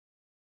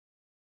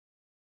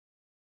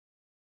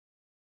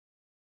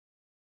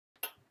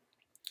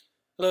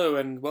Hello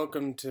and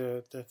welcome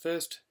to the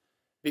first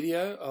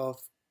video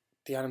of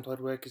the Unemployed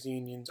Workers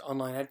Union's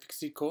online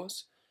advocacy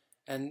course,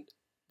 and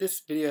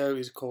this video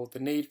is called The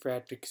Need for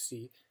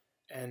Advocacy,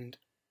 and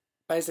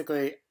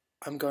basically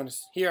I'm going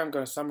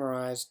to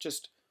summarize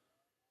just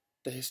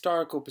the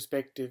historical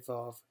perspective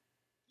of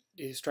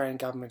the Australian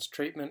government's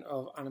treatment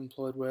of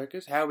unemployed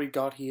workers, how we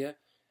got here,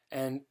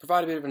 and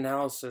provide a bit of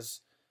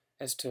analysis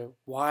as to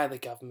why the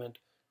government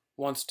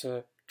wants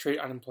to treat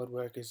unemployed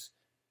workers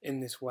in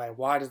this way.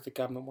 Why does the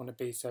government want to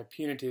be so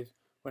punitive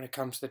when it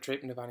comes to the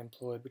treatment of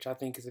unemployed, which I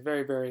think is a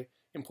very, very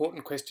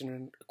important question,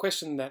 and a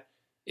question that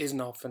isn't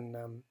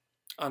often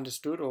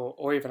understood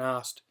or even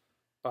asked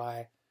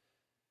by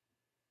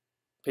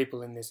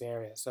people in this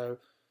area. So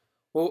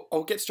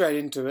I'll get straight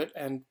into it,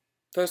 and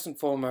first and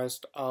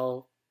foremost,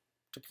 to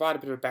provide a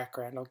bit of a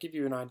background, I'll give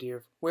you an idea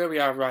of where we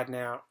are right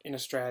now in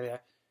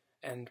Australia.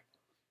 And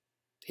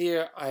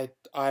here the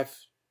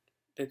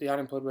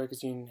Unemployed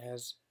Workers Union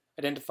has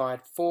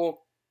identified four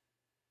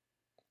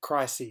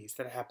crises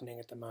that are happening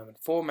at the moment,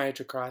 four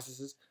major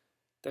crises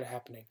that are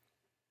happening.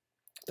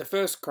 The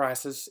first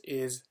crisis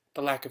is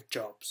the lack of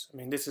jobs. I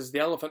mean, this is the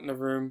elephant in the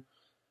room.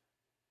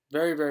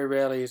 Very, very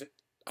rarely is it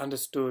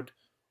understood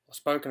or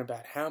spoken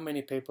about how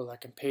many people are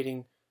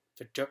competing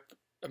for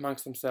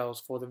amongst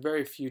themselves for the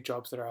very few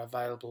jobs that are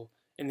available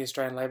in the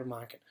Australian labour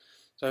market.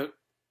 So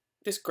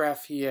this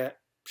graph here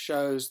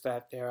shows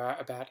that there are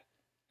about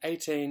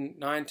 18,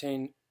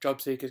 19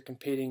 job seekers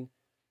competing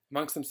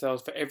amongst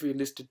themselves for every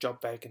listed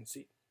job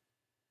vacancy.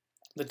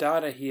 The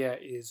data here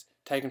is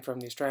taken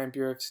from the Australian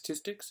Bureau of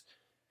Statistics,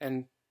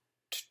 and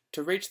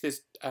to reach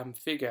this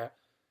figure,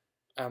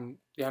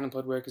 the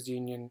Unemployed Workers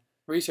Union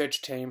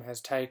research team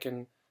has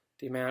taken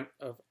the amount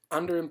of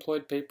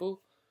underemployed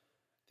people,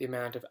 the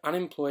amount of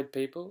unemployed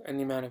people, and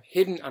the amount of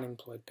hidden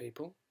unemployed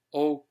people,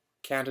 all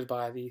counted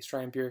by the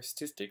Australian Bureau of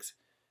Statistics,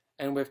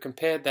 and we've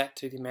compared that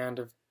to the amount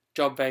of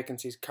job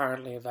vacancies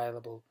currently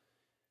available,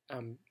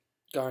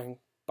 going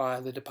by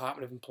the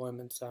Department of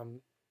Employment's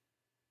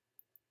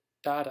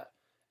data.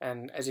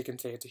 And as you can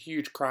see, it's a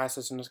huge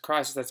crisis, and it's a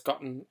crisis that's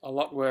gotten a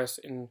lot worse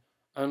in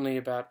only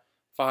about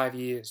 5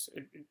 years.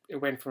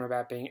 It went from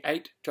about being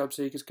 8 job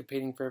seekers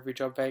competing for every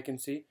job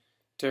vacancy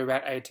to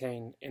about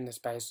 18 in the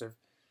space of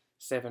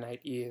 7-8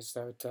 years.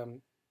 So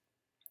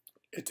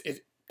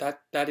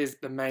that is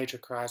the major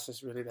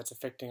crisis really that's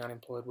affecting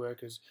unemployed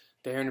workers,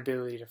 their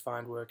inability to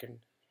find work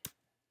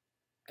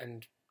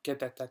and get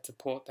that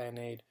support they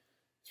need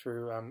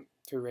through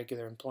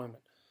regular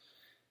employment.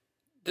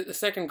 The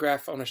second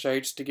graph I want to show you,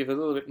 just to give a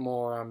little bit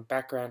more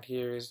background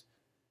here,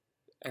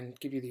 and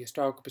give you the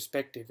historical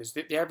perspective, is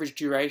that the average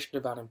duration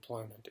of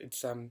unemployment.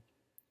 It's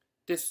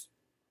this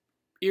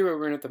era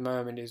we're in at the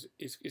moment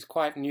is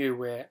quite new,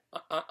 where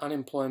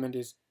unemployment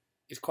is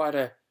quite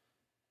a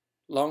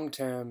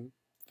long-term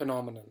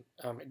phenomenon.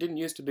 It didn't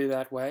used to be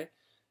that way,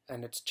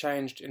 and it's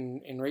changed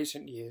in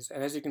recent years.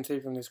 And as you can see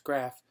from this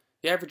graph,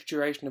 the average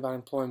duration of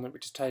unemployment,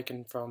 which is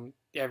taken from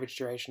the average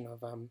duration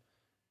of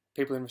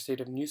people in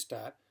receipt of New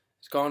Start,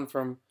 has gone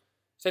from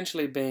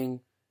essentially being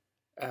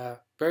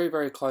very,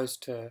 very close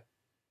to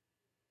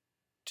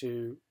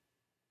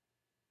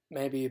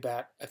maybe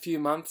about a few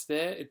months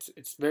there.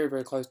 It's very,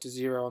 very close to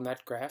zero on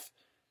that graph,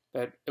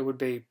 but it would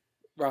be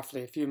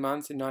roughly a few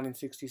months in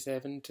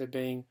 1967 to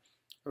being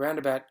around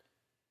about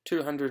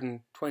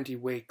 220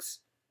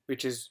 weeks,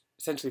 which is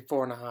essentially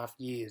 4.5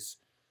 years.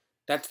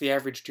 That's the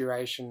average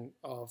duration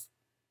of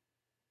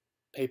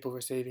people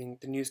receiving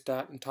the New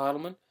Start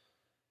entitlement.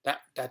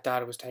 That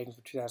data was taken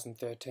from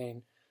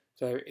 2013,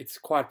 so it's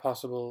quite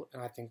possible,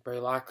 and I think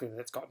very likely, that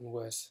it's gotten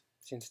worse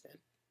since then.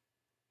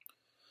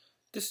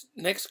 This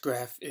next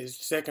graph is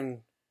the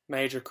second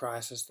major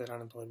crisis that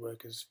unemployed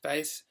workers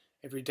face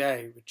every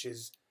day, which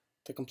is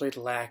the complete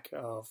lack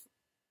of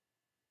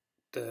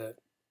the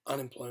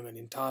unemployment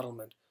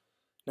entitlement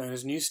known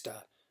as New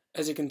Start.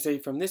 As you can see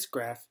from this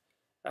graph,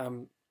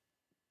 the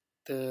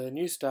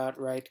New Start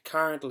rate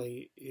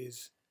currently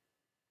is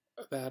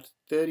about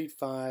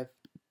 35%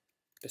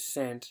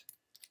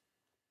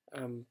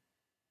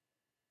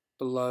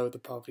 below the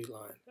poverty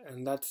line,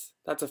 and that's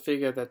a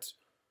figure that's,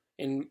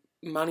 in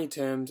money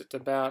terms, it's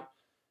about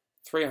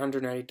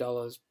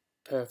 $380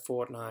 per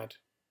fortnight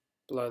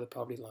below the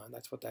poverty line.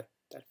 That's what that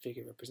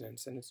figure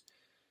represents, and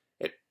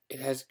it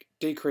has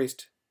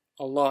decreased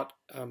a lot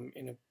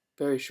in a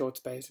very short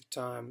space of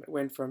time. It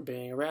went from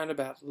being around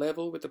about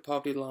level with the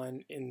poverty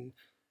line in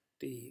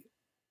the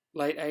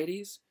late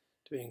 80s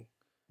to being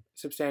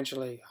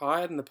substantially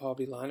higher than the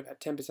poverty line, about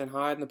 10%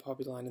 higher than the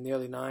poverty line in the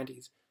early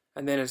 90s,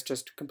 and then it's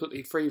just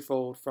completely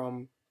free-falled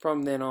from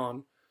then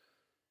on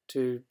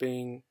to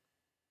being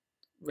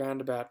around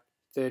about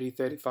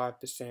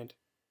 30-35%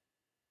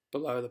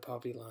 below the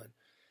poverty line.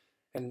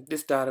 And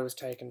this data was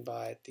taken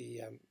by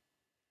the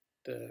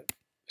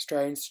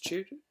Australia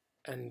Institute,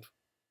 and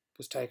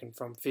was taken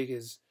from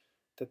figures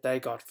that they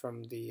got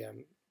from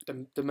the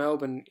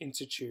Melbourne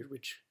Institute,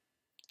 which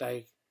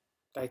they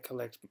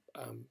collect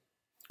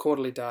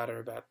quarterly data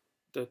about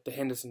the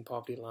Henderson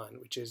poverty line,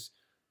 which is,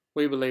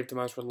 we believe, the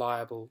most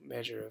reliable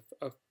measure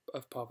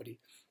of poverty.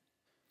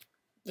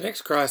 The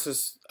next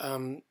crisis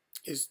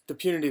is the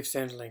punitive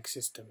Centrelink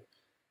system.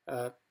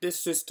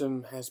 This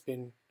system has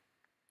been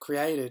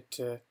created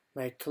to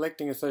make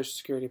collecting a social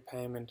security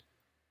payment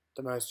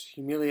the most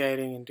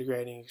humiliating and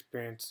degrading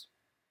experience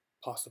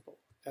possible.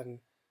 And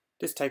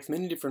this takes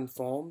many different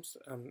forms.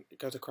 It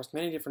goes across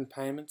many different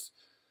payments.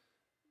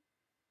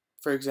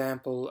 For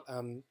example,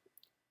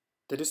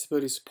 the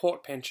disability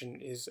support pension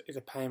is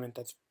a payment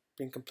that's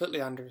been completely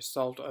under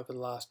assault over the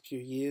last few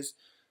years.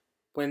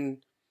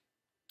 When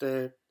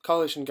the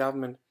coalition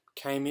government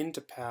came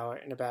into power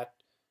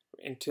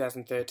in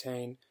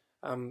 2013,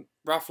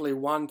 roughly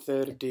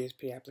 1/3 of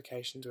DSP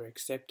applications were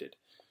accepted.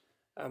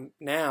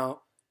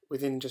 Now,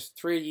 within just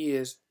 3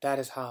 years, that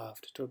has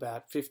halved to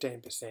about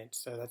 15%.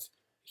 So that's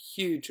a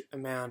huge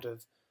amount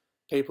of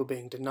people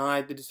being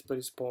denied the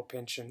disability support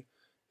pension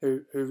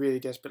who really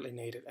desperately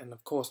need it. And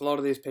of course, a lot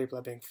of these people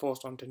are being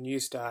forced onto New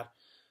Start,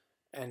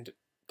 and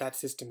that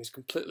system is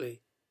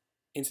completely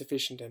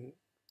insufficient, and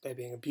they're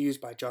being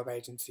abused by job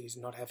agencies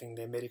not having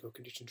their medical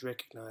conditions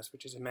recognised,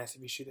 which is a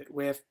massive issue that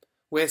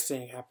we're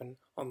seeing happen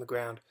on the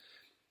ground.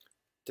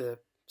 The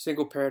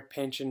single parent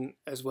pension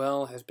as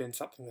well has been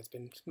something that's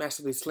been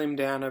massively slimmed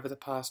down over the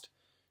past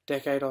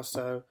decade or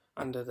so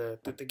under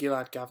the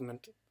Gillard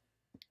government.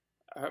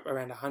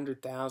 Around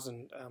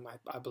 100,000,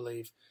 I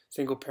believe,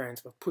 single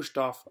parents were pushed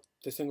off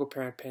the single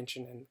parent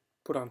pension and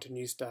put onto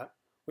New Start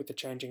with the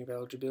changing of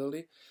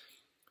eligibility.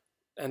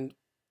 And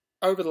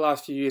over the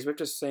last few years, we've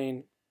just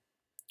seen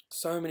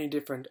so many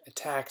different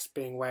attacks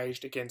being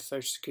waged against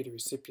Social Security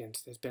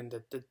recipients. There's been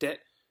the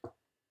debt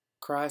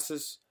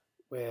crisis,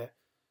 where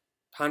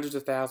hundreds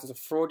of thousands of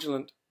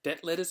fraudulent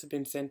debt letters have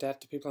been sent out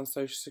to people on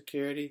Social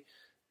Security.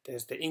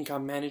 There's the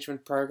income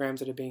management programs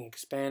that are being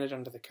expanded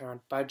under the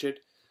current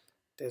budget.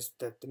 There's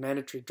the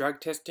mandatory drug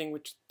testing,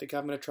 which the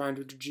government are trying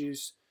to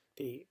introduce.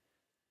 The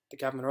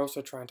government are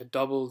also trying to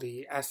double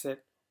the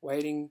asset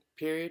waiting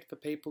period for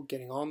people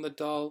getting on the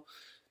dole.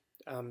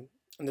 And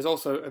there's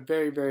also a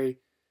very,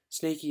 very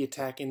sneaky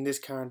attack in this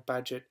current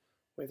budget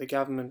where the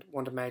government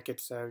want to make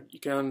it so you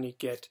can only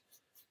get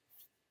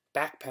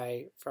back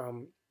pay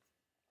from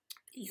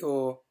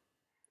your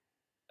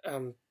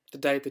the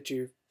date that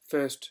you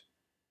first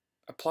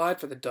applied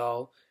for the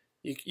dole.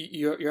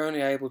 You're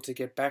only able to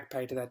get back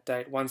pay to that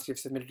date once you've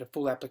submitted a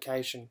full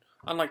application.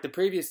 Unlike the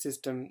previous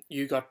system,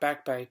 you got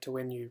back pay to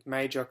when you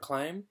made your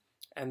claim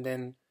and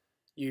then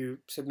you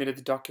submitted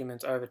the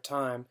documents over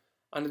time.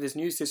 Under this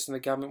new system the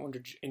government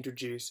wanted to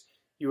introduce,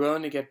 you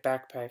only get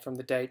back pay from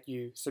the date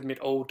you submit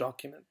all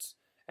documents.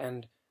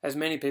 And as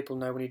many people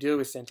know, when you deal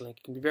with Centrelink,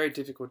 it can be very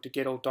difficult to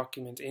get all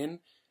documents in,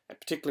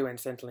 particularly when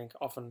Centrelink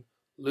often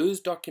lose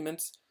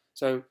documents.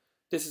 So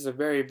this is a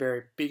very,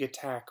 very big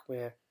attack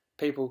where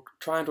people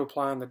trying to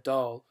apply on the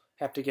dole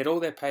have to get all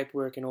their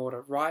paperwork in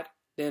order right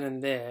then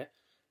and there,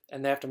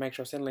 and they have to make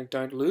sure Centrelink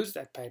don't lose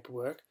that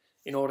paperwork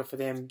in order for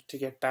them to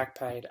get back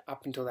paid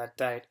up until that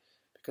date,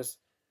 because,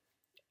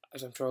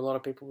 as I'm sure a lot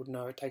of people would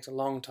know, it takes a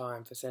long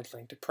time for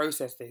Centrelink to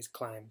process these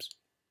claims,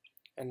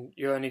 and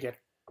you only get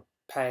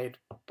paid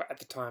at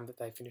the time that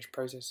they finish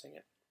processing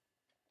it.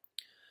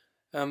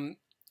 And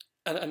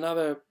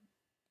another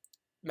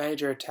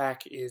major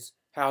attack is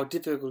how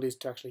difficult it is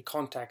to actually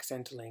contact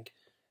Centrelink,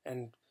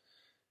 and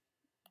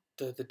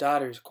the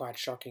data is quite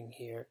shocking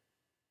here.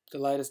 The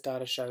latest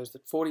data shows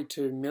that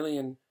 42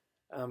 million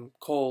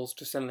calls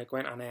to Centrelink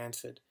went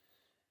unanswered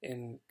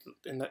in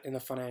the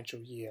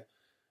financial year,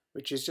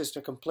 which is just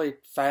a complete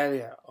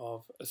failure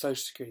of a Social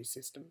Security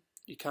system.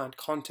 You can't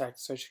contact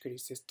the Social Security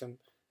system,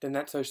 then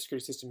that Social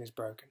Security system is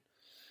broken.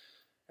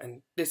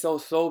 And this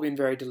has all been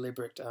very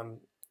deliberate.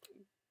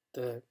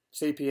 The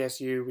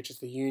CPSU, which is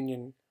the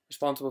union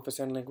responsible for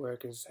Centrelink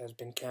workers, has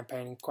been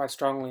campaigning quite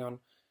strongly on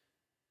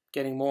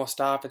getting more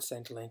staff at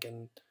Centrelink,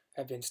 and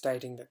have been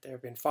stating that there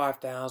have been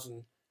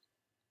 5,000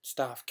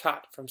 staff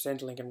cut from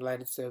Centrelink and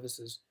related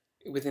services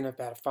within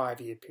about a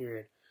 5-year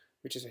period,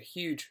 which is a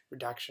huge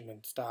reduction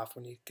in staff.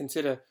 When you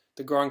consider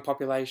the growing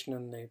population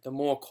and the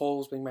more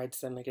calls being made to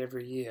Centrelink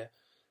every year,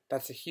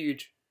 that's a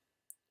huge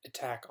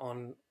attack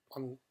on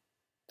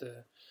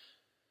the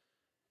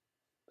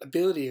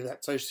ability of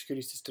that Social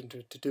Security system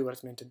to do what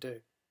it's meant to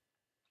do.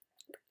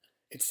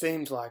 It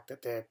seems like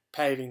that they're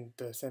paving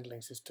the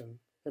Centrelink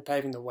system, they're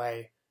paving the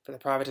way for the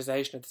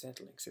privatisation of the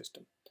Centrelink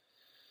system.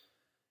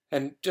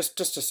 And just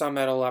to sum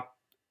that all up,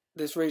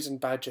 this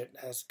recent budget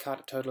has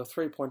cut a total of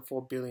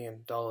 $3.4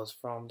 billion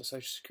from the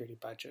Social Security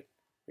budget,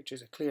 which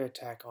is a clear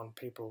attack on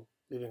people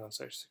living on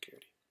Social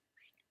Security.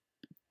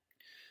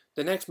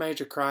 The next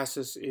major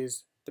crisis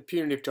is the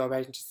punitive job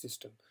agency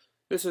system.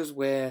 This is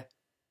where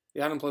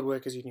the Unemployed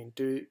Workers Union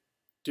do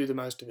the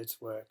most of its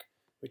work,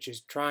 which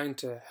is trying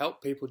to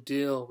help people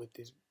deal with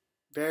this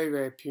very,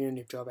 very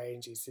punitive job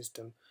agency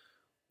system,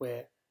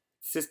 where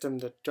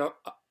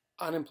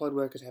unemployed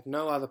workers have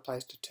no other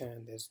place to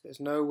turn. There's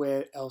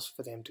nowhere else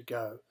for them to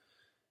go,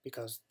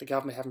 because the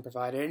government haven't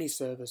provided any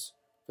service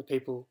for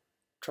people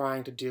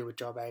trying to deal with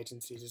job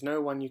agencies. There's no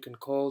one you can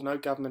call, no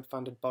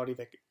government-funded body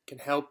that can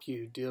help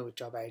you deal with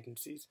job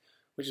agencies,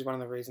 which is one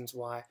of the reasons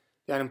why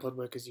the Unemployed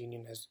Workers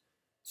Union has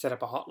set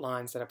up a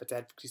hotline, set up its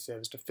advocacy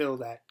service to fill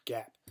that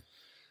gap.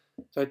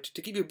 So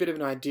to give you a bit of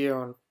an idea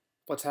on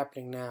what's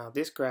happening now,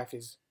 this graph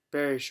is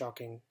very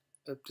shocking.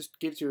 It just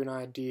gives you an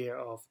idea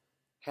of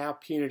how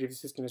punitive the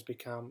system has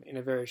become in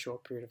a very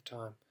short period of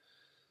time.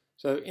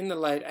 So in the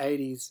late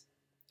 80s,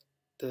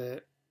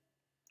 the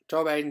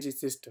job agency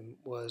system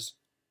was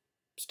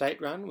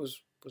state-run,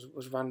 was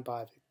run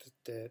by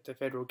the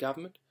federal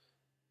government,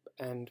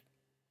 and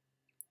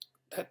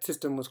that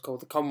system was called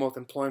the Commonwealth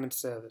Employment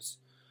Service.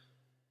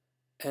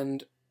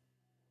 And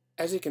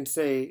as you can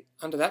see,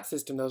 under that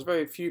system there was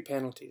very few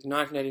penalties. In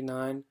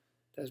 1989,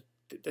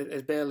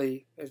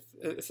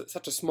 there's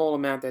such a small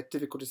amount that it's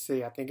difficult to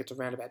see. I think it's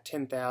around about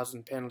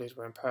 10,000 penalties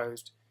were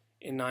imposed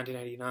in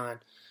 1989.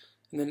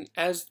 And then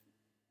as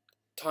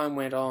time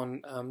went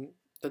on,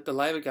 the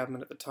Labor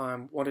government at the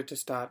time wanted to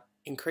start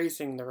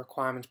increasing the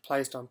requirements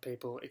placed on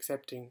people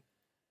accepting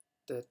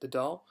the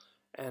dole,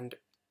 and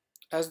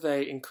as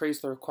they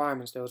increased the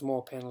requirements, there was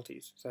more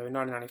penalties. So in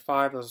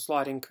 1995, there was a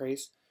slight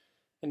increase.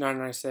 In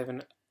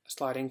 1997, a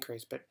slight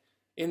increase. But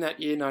in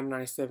that year,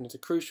 1997, it's a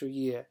crucial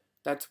year.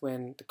 That's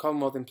when the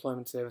Commonwealth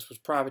Employment Service was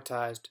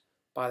privatised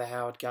by the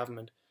Howard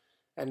government.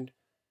 And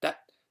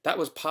that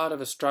was part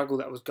of a struggle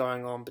that was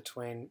going on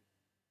between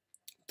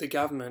the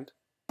government,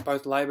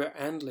 both Labor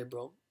and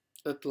Liberal,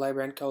 the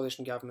Labor and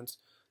coalition governments.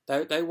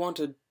 They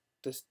wanted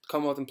the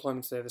Commonwealth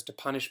Employment Service to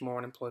punish more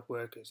unemployed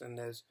workers, and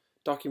there's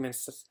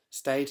documents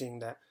stating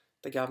that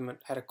the government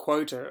had a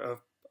quota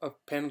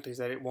of penalties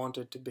that it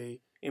wanted to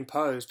be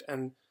imposed,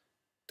 and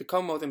the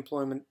Commonwealth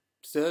Employment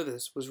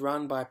Service was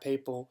run by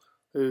people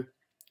who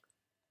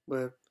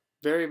were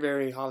very,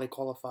 very highly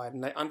qualified,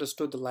 and they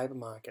understood the labour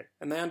market,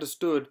 and they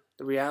understood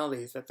the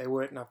realities that there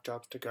weren't enough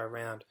jobs to go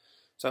around.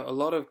 So a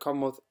lot of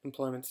Commonwealth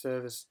Employment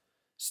Service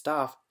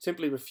staff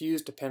simply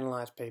refused to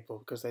penalise people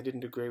because they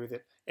didn't agree with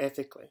it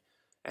ethically.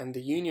 And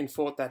the union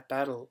fought that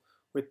battle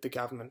with the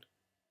government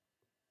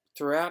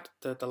throughout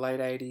the late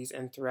 80s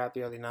and throughout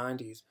the early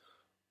 90s.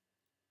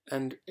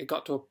 And it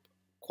got to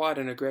quite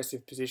an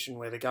aggressive position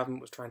where the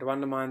government was trying to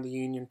undermine the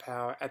union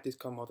power at these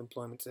Commonwealth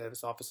Employment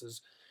Service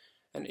offices.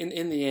 And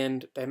in the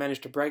end, they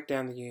managed to break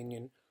down the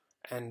union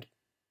and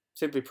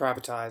simply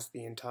privatise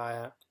the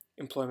entire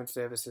employment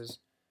services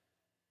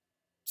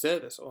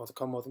service, or the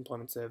Commonwealth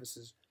Employment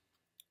Services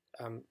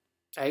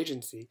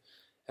agency.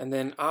 And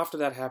then after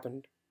that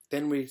happened,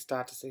 then we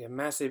start to see a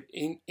massive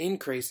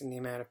increase in the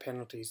amount of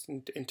penalties.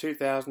 In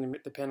 2000,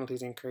 the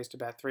penalties increased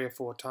about 3 or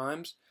 4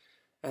 times.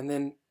 And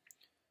then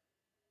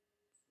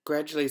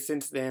gradually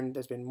since then,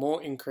 there's been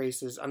more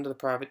increases under the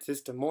private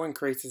system, more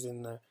increases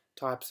in the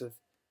types of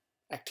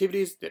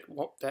activities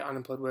that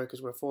unemployed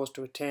workers were forced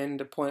to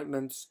attend,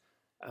 appointments,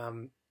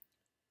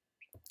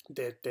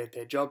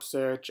 their job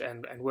search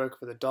and work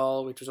for the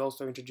dole, which was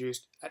also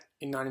introduced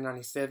in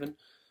 1997.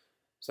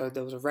 So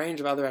there was a range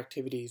of other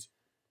activities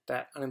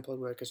that unemployed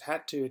workers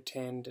had to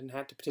attend and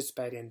had to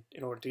participate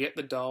in order to get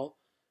the dole.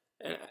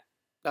 And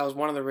that was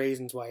one of the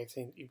reasons why I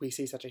think we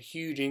see such a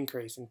huge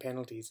increase in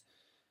penalties.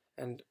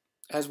 And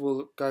as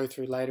we'll go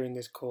through later in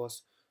this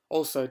course,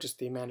 also just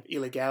the amount of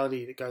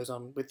illegality that goes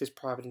on with this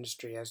private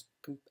industry has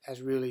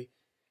really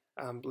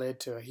led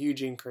to a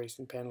huge increase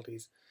in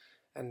penalties.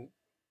 And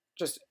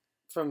just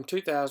from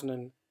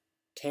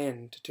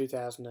 2010 to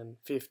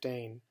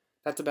 2015,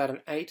 that's about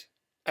an eight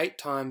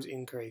times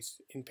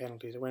increase in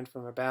penalties. It went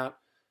from about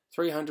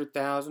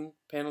 300,000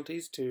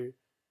 penalties to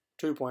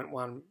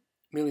 2.1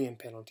 million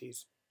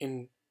penalties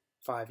in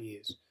 5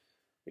 years,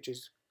 which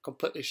is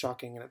completely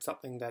shocking, and it's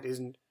something that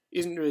isn't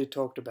really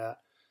talked about.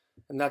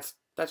 And that's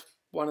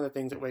one of the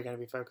things that we're going to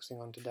be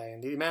focusing on today.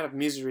 And the amount of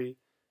misery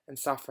and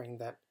suffering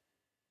that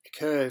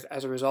occurs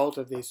as a result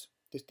of this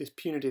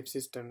punitive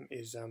system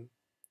is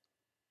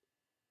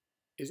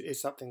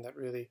something that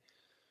really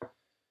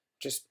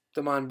just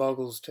the mind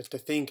boggles to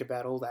think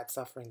about all that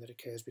suffering that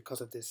occurs because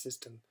of this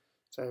system.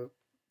 So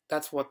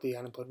that's what the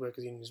Unemployed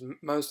Workers Union is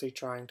mostly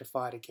trying to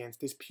fight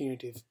against, this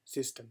punitive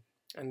system.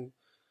 And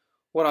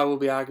what I will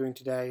be arguing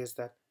today is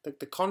that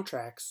the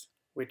contracts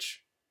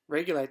which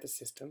regulate the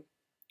system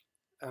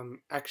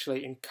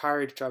actually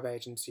encourage job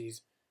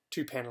agencies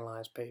to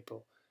penalise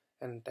people.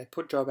 And they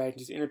put job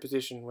agencies in a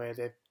position where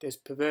there's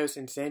perverse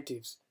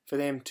incentives for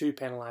them to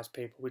penalise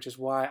people, which is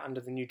why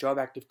under the new Job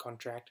Active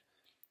contract,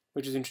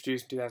 which was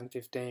introduced in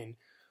 2015,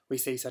 we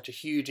see such a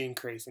huge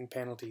increase in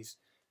penalties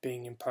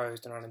being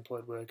imposed on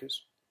unemployed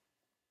workers.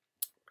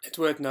 It's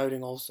worth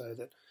noting also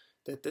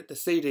that the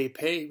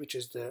CDP, which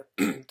is the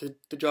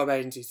job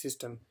agency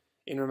system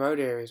in remote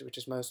areas, which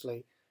is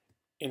mostly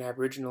in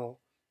Aboriginal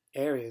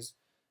areas,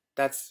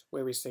 that's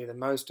where we see the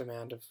most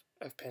amount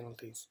of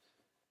penalties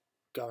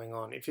going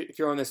on. If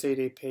you're on the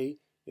CDP,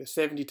 you're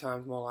 70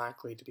 times more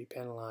likely to be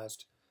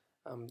penalised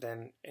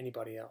than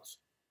anybody else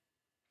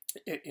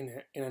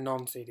in a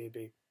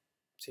non-CDP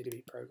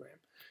program.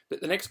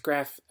 But the next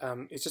graph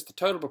is just the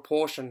total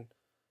proportion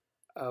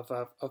of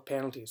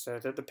penalties. So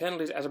the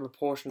penalties as a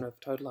proportion of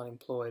total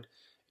unemployed.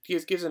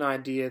 It gives an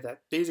idea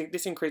that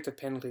this increase of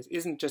penalties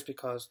isn't just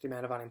because the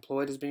amount of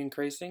unemployed has been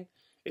increasing,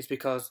 it's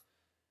because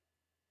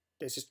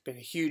there's just been a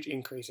huge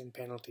increase in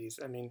penalties.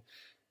 I mean,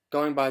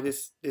 going by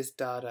this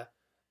data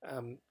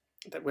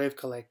that we've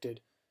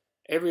collected,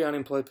 every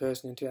unemployed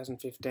person in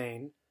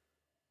 2015,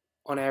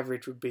 on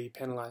average, would be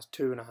penalised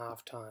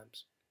 2.5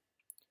 times.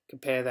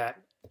 Compare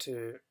that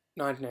to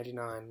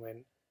 1989,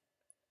 when,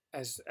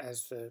 as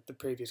the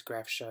previous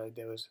graph showed,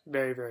 there was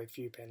very, very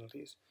few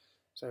penalties.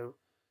 So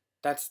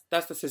that's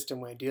the system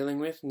we're dealing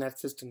with, and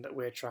that's the system that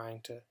we're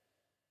trying to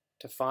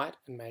fight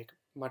and make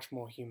much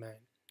more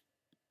humane.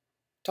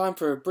 Time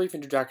for a brief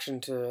introduction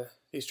to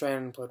the Australian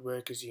Unemployed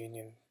Workers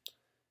Union.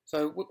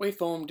 So we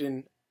formed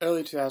in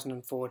early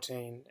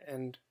 2014,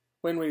 and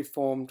when we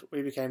formed,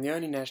 we became the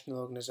only national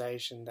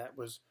organisation that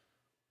was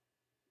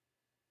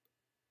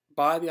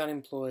by the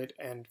unemployed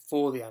and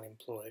for the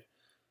unemployed,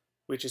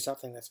 which is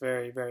something that's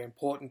very, very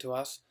important to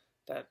us,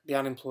 that the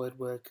unemployed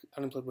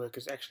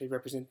workers actually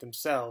represent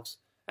themselves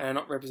and are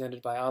not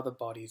represented by other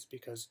bodies,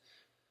 because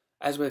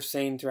as we've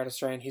seen throughout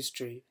Australian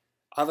history,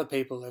 other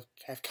people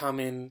have come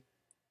in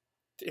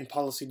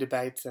policy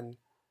debates and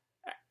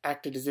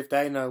acted as if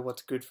they know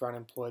what's good for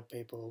unemployed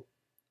people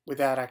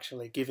without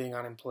actually giving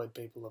unemployed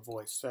people a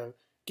voice. So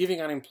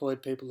giving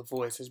unemployed people a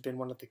voice has been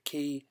one of the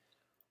key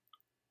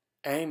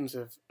aims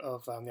of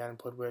the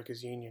Unemployed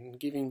Workers Union,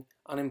 giving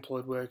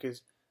unemployed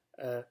workers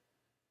a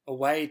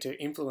way to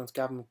influence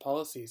government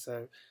policy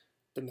so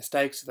the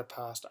mistakes of the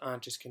past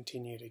aren't just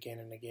continued again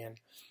and again.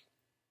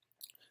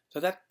 So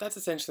that's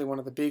essentially one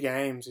of the big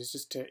aims, is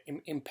just to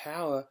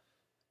empower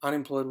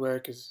unemployed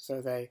workers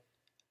so they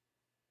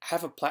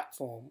have a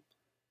platform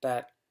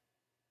that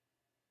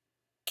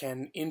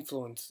can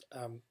influence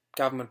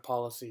government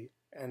policy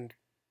and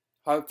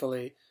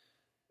hopefully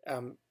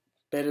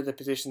better the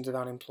positions of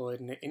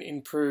unemployed and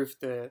improve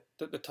the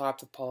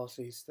types of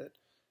policies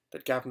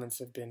that governments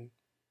have been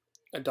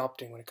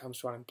adopting when it comes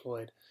to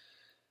unemployed.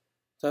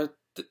 So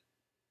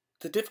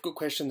the difficult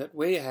question that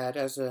we had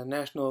as a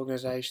national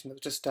organisation that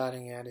was just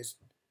starting out is,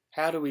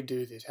 how do we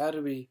do this? How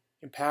do we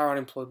empower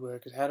unemployed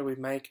workers? How do we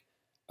make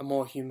a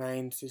more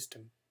humane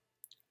system?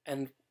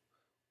 And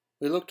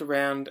we looked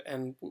around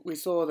and we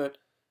saw that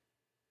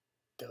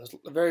there was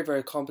a very,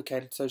 very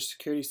complicated social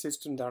security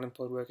system that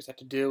unemployed workers had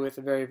to deal with,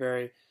 a very,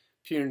 very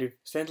punitive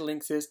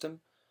Centrelink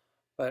system.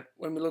 But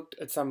when we looked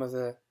at some of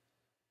the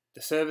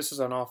services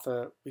on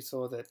offer, we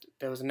saw that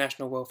there was a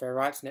National Welfare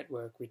Rights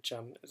Network, which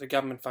is a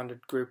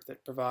government-funded group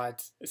that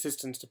provides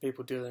assistance to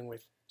people dealing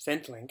with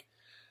Centrelink.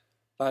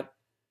 But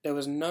there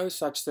was no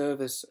such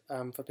service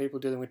for people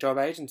dealing with job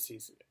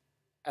agencies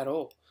at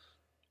all.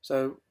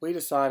 So we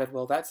decided,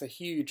 well, that's a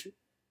huge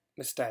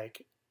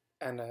mistake,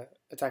 and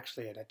it's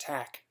actually an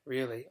attack,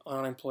 really, on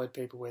unemployed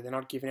people, where they're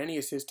not given any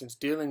assistance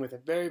dealing with a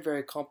very,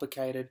 very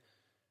complicated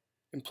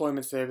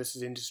employment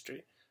services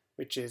industry,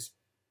 which is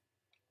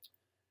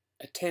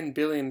a $10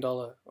 billion,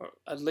 or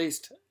at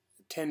least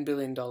 $10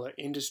 billion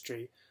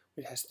industry,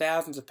 which has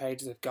thousands of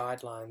pages of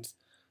guidelines,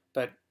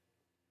 but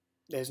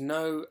there's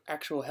no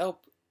actual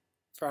help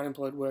for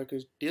unemployed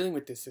workers dealing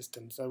with this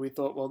system. So we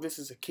thought, well, this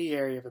is a key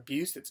area of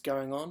abuse that's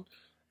going on,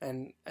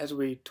 and as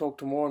we talked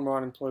to more and more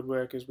unemployed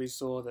workers, we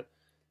saw that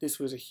this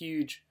was a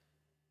huge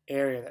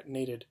area that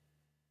needed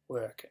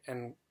work,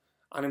 and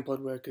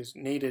unemployed workers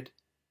needed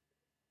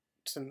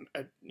some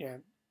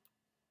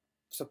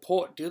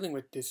support dealing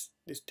with this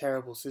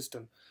terrible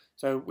system.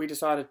 So we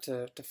decided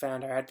to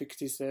found our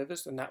advocacy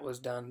service, and that was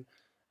done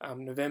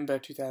November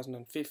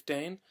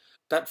 2015.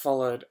 That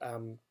followed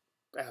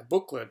our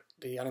booklet,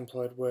 the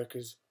Unemployed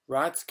Workers'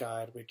 Rights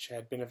Guide, which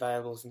had been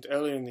available since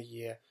earlier in the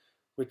year,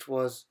 which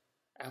was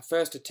our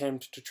first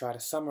attempt to try to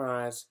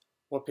summarise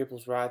what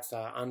people's rights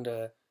are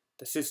under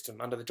the system,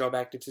 under the Job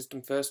Active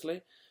system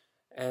firstly,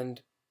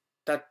 and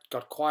that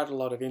got quite a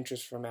lot of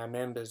interest from our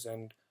members,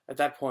 and at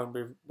that point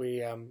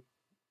we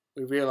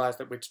realised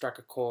that we'd struck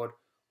a chord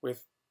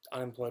with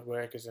unemployed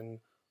workers, and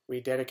we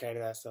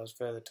dedicated ourselves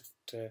further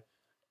to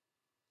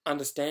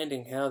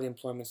understanding how the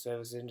employment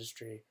services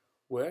industry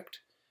worked.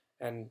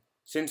 And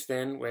since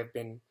then, we've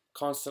been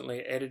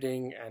constantly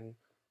editing and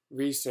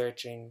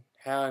researching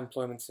how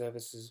employment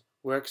services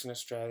works in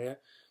Australia.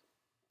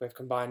 We've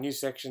combined new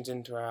sections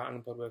into our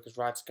Unemployed Workers'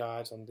 Rights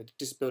Guides on the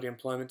Disability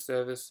Employment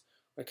Service.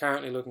 We're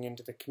currently looking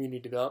into the Community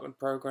Development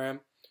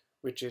Program,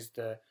 which is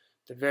the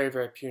very,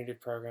 very punitive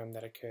program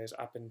that occurs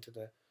up into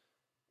the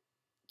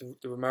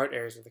remote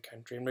areas of the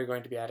country, and we're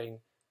going to be adding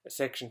a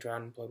section to our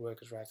Unemployed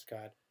Workers' Rights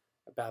Guide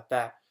about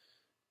that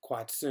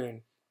quite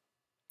soon.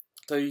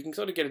 So you can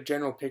sort of get a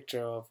general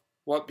picture of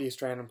what the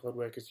Australian Unemployed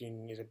Workers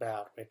Union is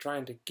about. We're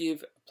trying to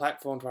give a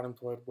platform to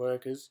unemployed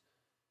workers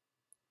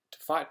to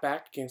fight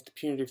back against a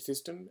punitive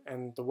system,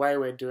 and the way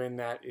we're doing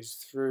that is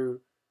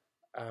through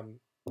our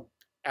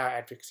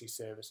advocacy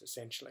service,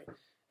 essentially.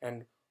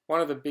 And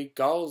one of the big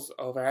goals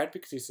of our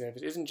advocacy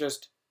service isn't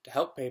just to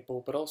help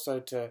people, but also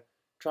to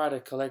try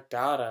to collect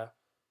data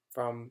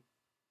from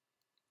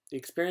the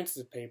experiences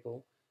of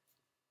people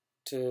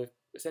to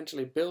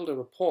essentially build a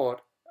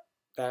report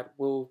that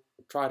we'll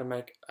try to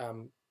make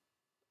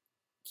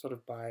sort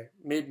of by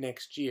mid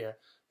next year,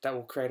 that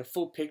will create a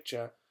full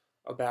picture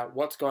about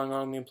what's going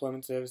on in the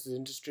employment services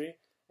industry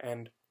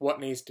and what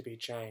needs to be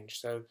changed.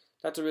 So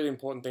that's a really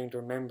important thing to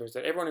remember, is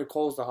that everyone who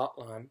calls the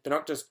hotline, they're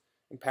not just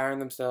empowering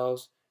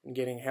themselves and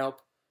getting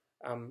help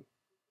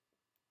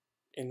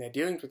in their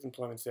dealings with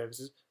employment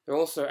services, they're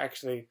also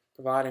actually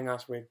providing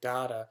us with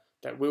data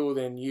that we will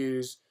then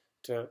use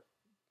to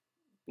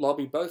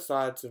lobby both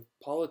sides of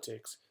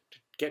politics to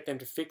get them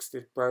to fix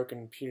this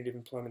broken punitive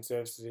employment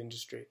services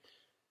industry.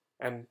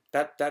 And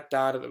that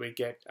data that we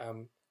get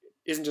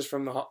isn't just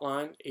from the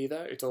hotline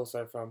either, it's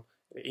also from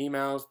the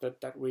emails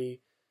that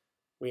we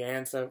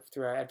answer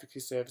through our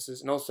advocacy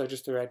services, and also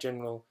just through our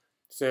general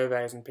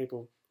surveys and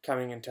people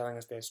coming and telling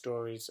us their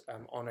stories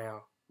on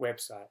our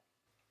website.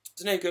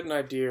 So now you've got an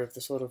idea of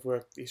the sort of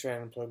work the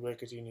Australian Unemployed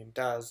Workers Union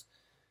does.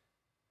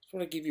 I just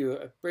want to give you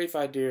a brief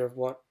idea of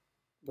what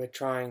we're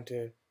trying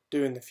to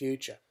do in the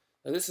future.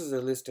 Now, this is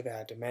a list of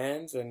our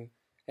demands, and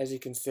as you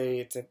can see,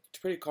 it's a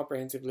pretty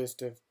comprehensive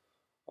list of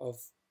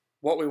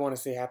what we want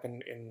to see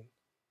happen in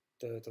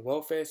the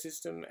welfare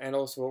system, and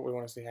also what we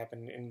want to see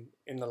happen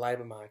in the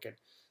labour market.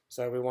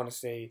 So we want to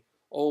see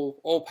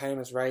all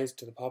payments raised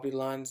to the poverty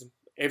lines.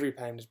 Every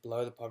payment is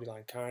below the poverty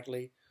line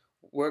currently.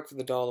 Work for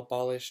the dole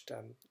abolished.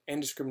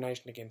 End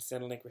discrimination against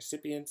Centrelink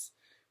recipients,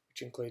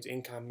 which includes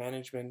income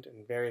management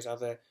and various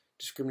other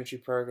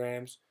discriminatory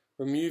programs.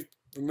 Remove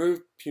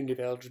punitive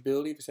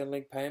eligibility for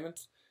Centrelink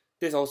payments.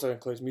 This also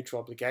includes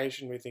mutual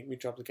obligation. We think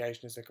mutual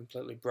obligation is a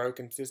completely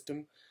broken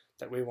system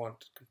that we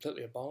want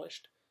completely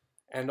abolished.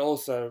 And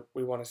also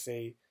we want to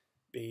see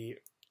the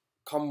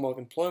Commonwealth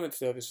Employment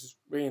Services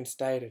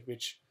reinstated,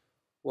 which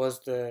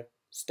was the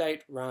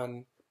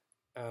state-run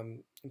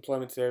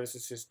employment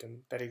services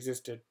system that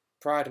existed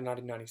prior to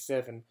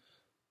 1997,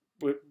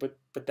 but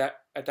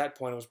that at that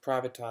point it was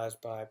privatised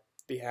by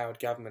the Howard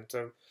government.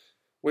 So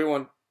we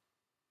want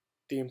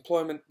the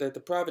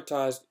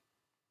privatised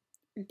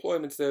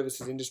employment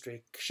services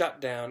industry shut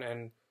down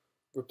and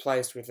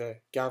replaced with a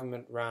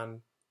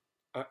government-run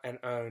and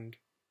owned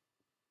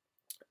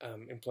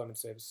employment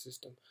service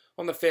system.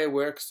 On the Fair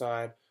Work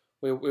side,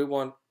 we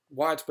want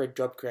widespread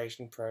job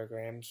creation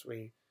programs.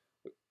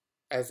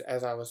 As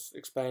I was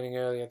explaining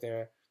earlier, there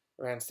are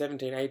around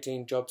 17,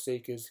 18 job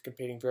seekers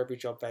competing for every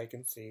job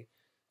vacancy.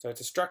 So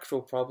it's a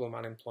structural problem,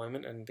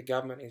 unemployment, and the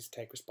government needs to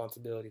take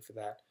responsibility for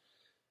that.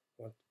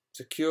 We want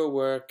secure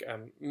work,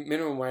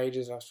 minimum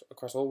wages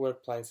across all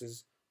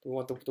workplaces. We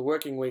want the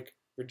working week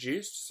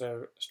reduced,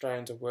 so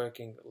Australians are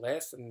working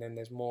less, and then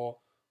there's more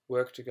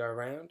work to go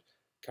around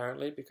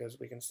currently, because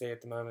we can see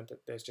at the moment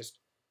that there's just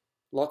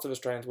lots of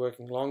Australians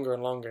working longer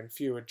and longer and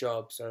fewer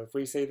jobs. So if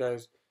we see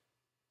those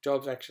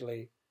jobs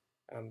actually,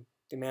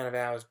 the amount of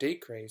hours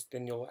decrease,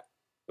 then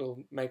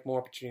it'll make more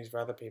opportunities for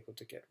other people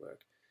to get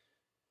work.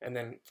 And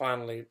then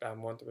finally,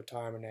 want the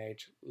retirement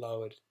age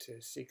lowered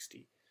to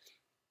 60.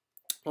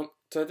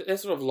 So they're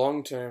sort of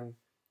long-term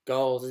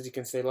goals. As you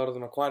can see, a lot of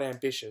them are quite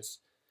ambitious.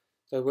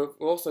 So we've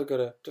also got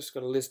a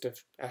list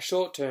of our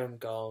short-term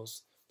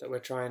goals that we're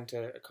trying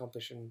to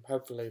accomplish in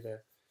hopefully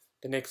the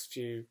next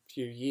few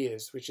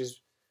years, which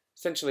is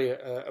essentially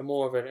a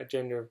more of an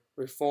agenda of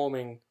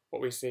reforming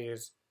what we see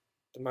as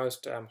the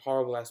most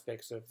horrible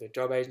aspects of the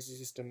job agency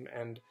system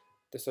and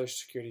the social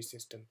security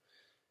system.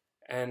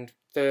 And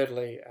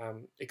thirdly,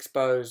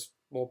 expose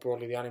more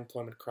broadly the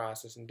unemployment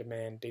crisis and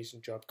demand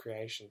decent job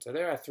creation. So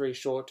there are 3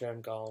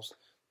 short-term goals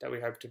that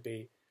we hope to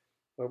be,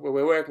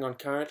 we're working on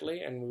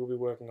currently, and we will be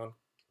working on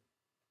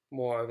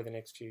more over the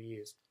next few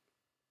years,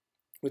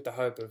 with the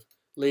hope of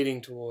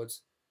leading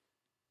towards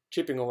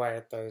chipping away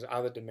at those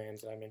other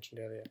demands that I mentioned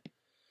earlier.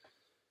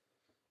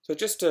 So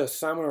just to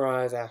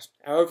summarise, our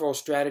overall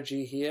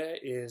strategy here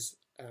is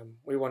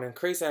we want to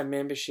increase our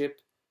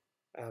membership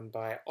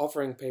by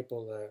offering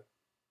people a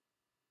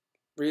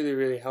really,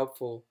 really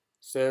helpful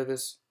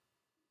service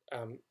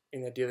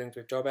in their dealings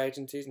with job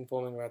agencies,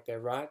 informing about their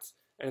rights.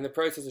 And in the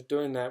process of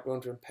doing that, we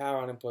want to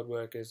empower unemployed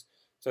workers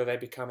so they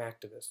become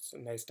activists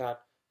and they start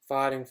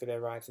fighting for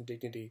their rights and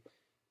dignity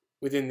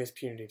within this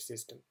punitive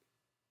system,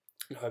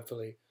 and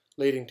hopefully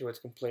leading to its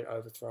complete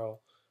overthrow.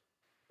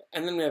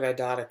 And then we have our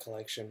data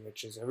collection,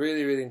 which is a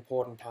really, really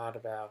important part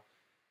of our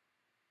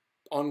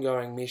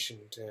ongoing mission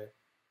to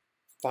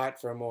fight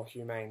for a more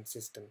humane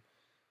system.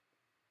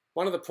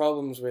 One of the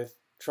problems with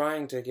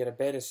trying to get a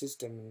better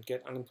system and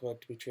get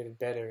unemployed to be treated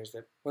better is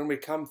that when we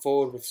come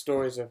forward with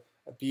stories of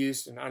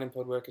abuse and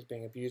unemployed workers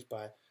being abused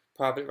by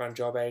private-run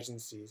job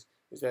agencies,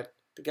 is that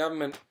the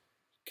government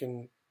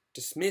can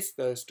dismiss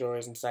those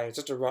stories and say it's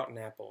just a rotten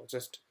apple, it's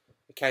just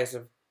a case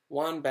of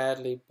one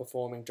badly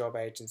performing job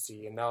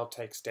agency, and they'll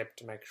take steps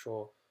to make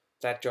sure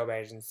that job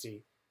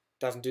agency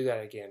doesn't do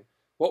that again.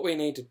 What we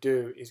need to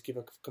do is give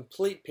a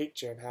complete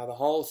picture of how the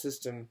whole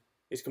system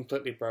is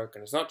completely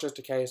broken. It's not just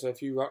a case of a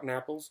few rotten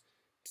apples,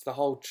 it's the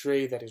whole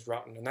tree that is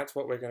rotten, and that's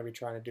what we're going to be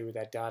trying to do with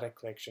our data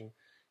collection,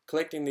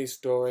 collecting these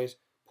stories,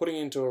 putting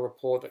into a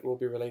report that we'll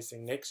be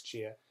releasing next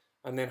year,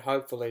 and then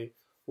hopefully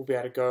we'll be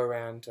able to go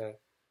around to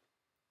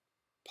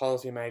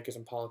policymakers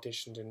and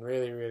politicians and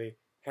really, really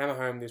hammer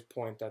home this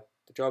point that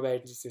the job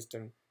agency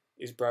system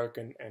is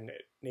broken and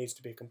it needs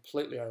to be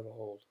completely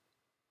overhauled.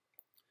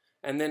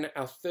 And then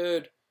our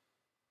third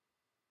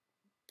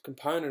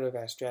component of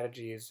our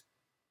strategy is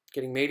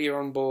getting media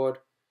on board,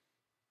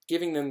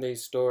 giving them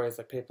these stories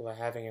that people are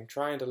having, and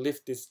trying to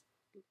lift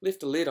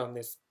a lid on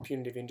this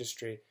punitive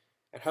industry.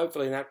 And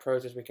hopefully in that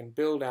process we can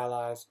build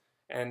allies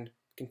and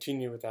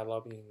continue with our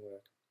lobbying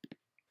work.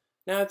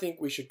 Now I think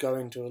we should go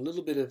into a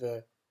little bit of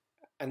an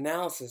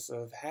analysis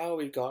of how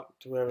we got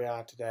to where we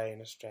are today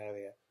in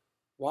Australia.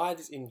 Why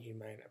this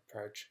inhumane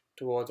approach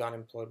towards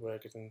unemployed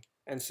workers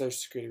and social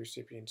security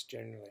recipients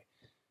generally?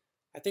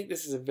 I think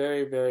this is a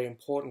very, very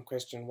important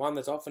question, one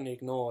that's often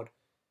ignored,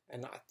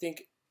 and I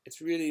think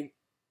it's really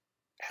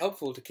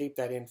helpful to keep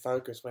that in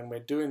focus when we're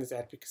doing this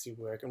advocacy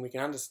work, and we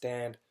can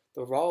understand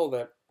the role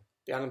that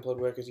the Unemployed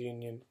Workers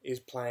Union is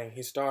playing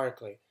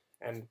historically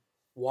and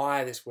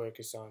why this work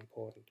is so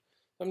important.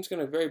 I'm just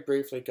going to very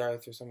briefly go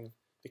through some of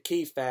the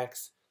key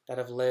facts that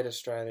have led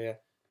Australia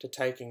to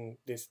taking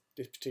this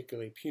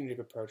particularly punitive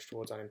approach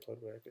towards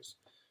unemployed workers.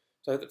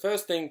 So the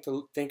first thing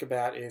to think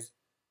about is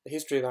the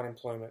history of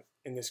unemployment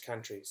in this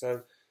country.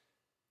 So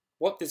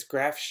what this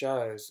graph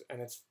shows,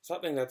 and it's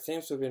something that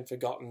seems to have been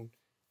forgotten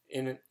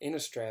in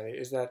Australia,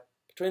 is that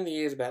between the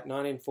years about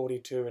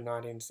 1942 and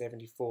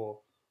 1974,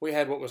 we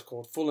had what was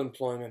called full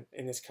employment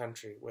in this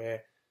country,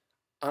 where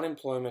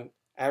unemployment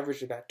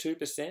averaged about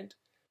 2%,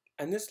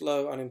 and this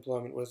low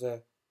unemployment was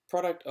a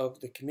product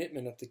of the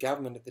commitment of the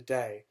government of the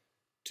day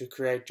to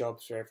create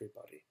jobs for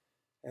everybody.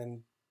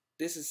 And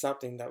this is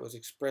something that was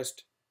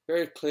expressed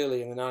very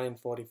clearly in the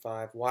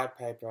 1945 White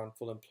Paper on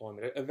Full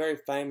Employment, a very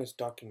famous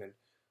document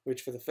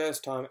which for the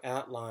first time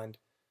outlined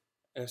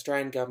an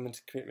Australian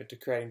government's commitment to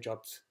creating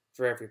jobs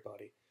for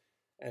everybody.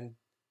 And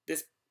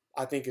this,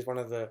 I think, is one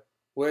of the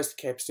worst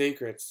kept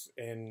secrets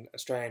in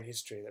Australian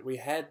history, that we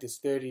had this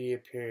 30-year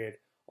period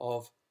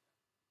of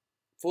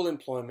full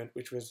employment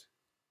which was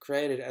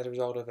created as a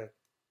result of a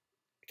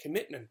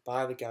commitment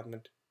by the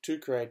government to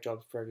create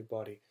jobs for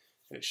everybody.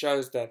 And it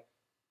shows that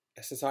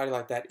a society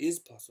like that is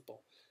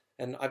possible.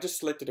 And I've just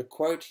selected a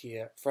quote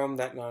here from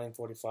that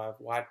 1945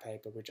 White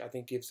Paper, which I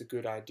think gives a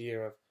good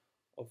idea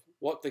of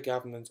what the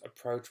government's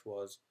approach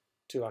was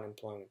to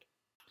unemployment.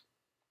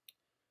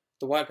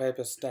 The White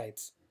Paper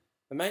states,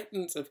 "The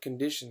maintenance of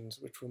conditions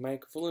which will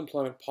make full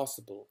employment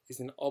possible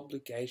is an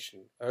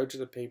obligation owed to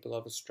the people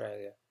of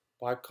Australia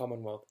by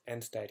Commonwealth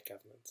and state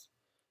governments.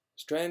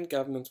 Australian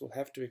governments will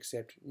have to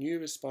accept new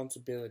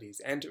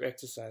responsibilities and to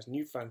exercise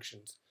new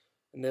functions,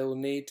 and there will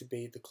need to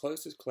be the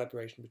closest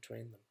collaboration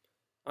between them.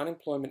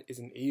 Unemployment is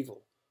an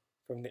evil,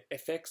 from the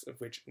effects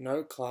of which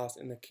no class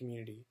in the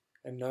community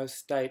and no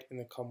state in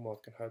the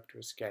Commonwealth can hope to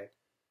escape,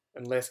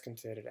 unless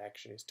concerted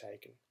action is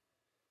taken."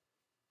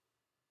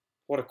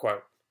 What a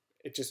quote.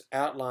 It just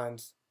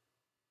outlines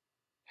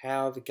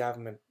how the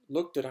government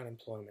looked at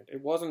unemployment.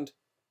 It wasn't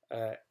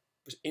an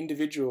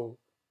individual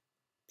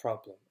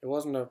problem. It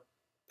wasn't a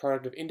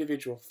product of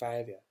individual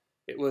failure.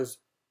 It was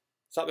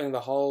something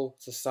the whole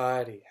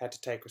society had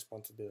to take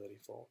responsibility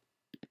for.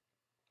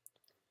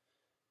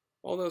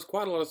 While there was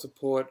quite a lot of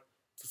support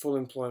for full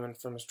employment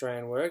from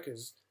Australian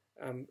workers,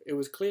 it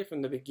was clear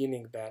from the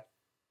beginning that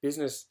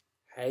business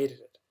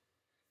hated it.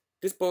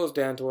 This boils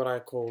down to what I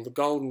call the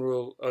golden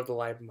rule of the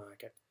labour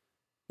market.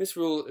 This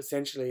rule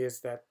essentially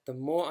is that the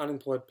more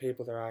unemployed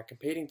people there are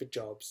competing for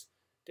jobs,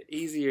 the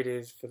easier it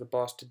is for the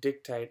boss to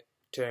dictate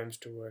terms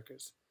to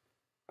workers.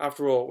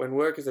 After all, when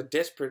workers are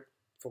desperate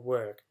for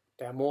work,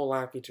 they are more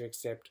likely to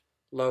accept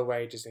low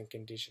wages and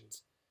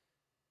conditions.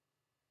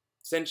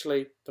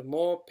 Essentially, the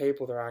more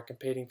people there are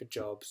competing for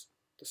jobs,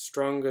 the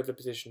stronger the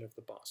position of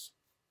the boss.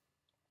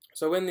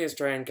 So when the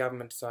Australian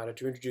government decided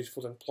to introduce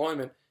full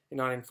employment in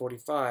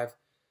 1945,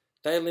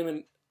 they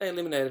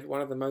eliminated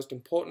one of the most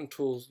important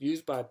tools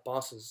used by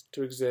bosses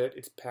to exert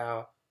its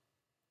power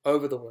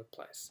over the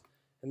workplace,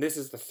 and this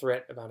is the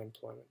threat of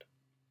unemployment.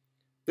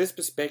 This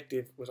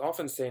perspective was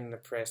often seen in the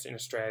press in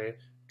Australia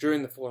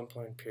during the full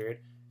employment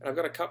period, and I've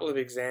got a couple of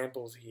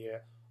examples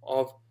here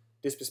of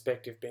this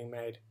perspective being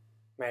made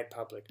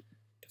public.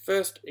 The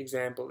first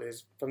example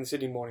is from the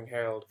Sydney Morning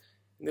Herald,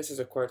 and this is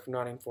a quote from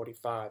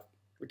 1945,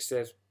 which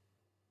says,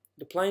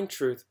 "The plain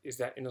truth is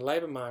that in a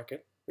labour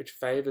market which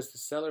favours the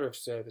seller of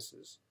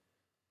services,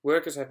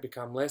 workers have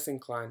become less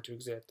inclined to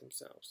exert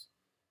themselves.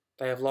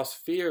 They have lost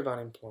fear of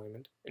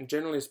unemployment, and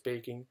generally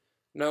speaking,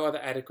 no other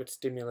adequate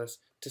stimulus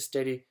to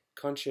steady,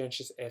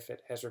 conscientious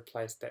effort has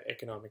replaced that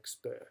economic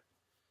spur."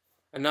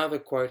 Another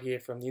quote here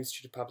from the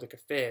Institute of Public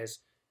Affairs,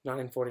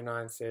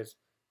 1949, says,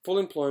 "Full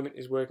employment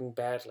is working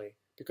badly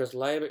because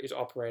labour is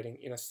operating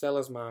in a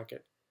seller's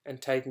market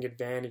and taking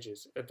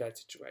advantages of that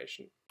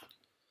situation."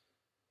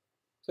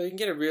 So you can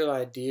get a real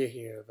idea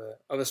here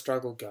of a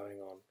struggle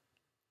going on.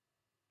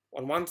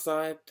 On one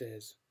side,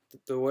 there's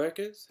the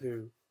workers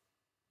who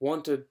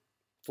wanted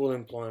full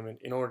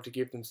employment in order to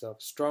give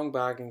themselves a strong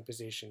bargaining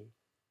position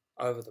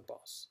over the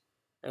boss.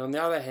 And on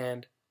the other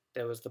hand,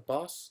 there was the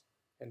boss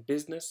and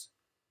business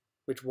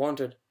which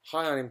wanted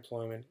high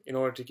unemployment in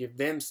order to give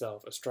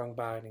themselves a strong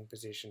bargaining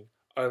position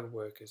over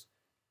workers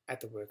at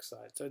the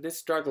worksite. So this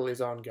struggle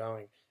is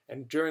ongoing,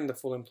 and during the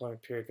full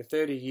employment period for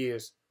 30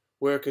 years,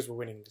 workers were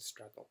winning this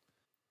struggle.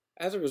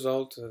 as a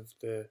result of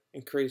the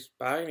increased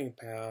bargaining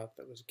power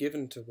that was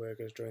given to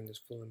workers during this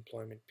full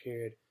employment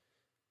period,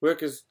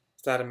 workers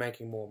started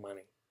making more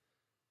money.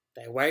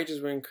 Their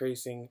wages were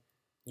increasing,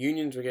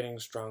 unions were getting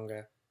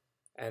stronger,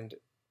 and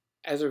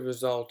as a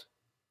result,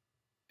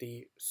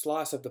 the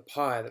slice of the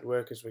pie that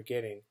workers were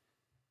getting,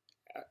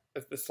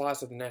 the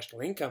slice of the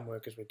national income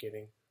workers were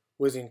getting,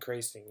 was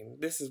increasing. And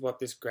this is what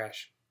this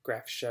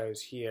graph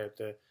shows here.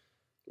 The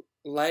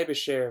labour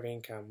share of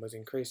income was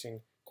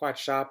increasing quite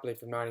sharply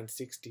from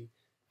 1960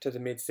 to the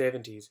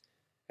mid-70s.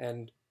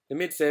 And the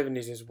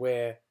mid-70s is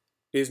where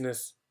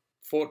business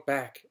fought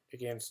back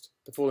against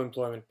the full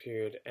employment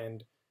period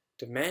and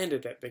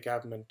demanded that the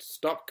government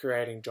stop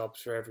creating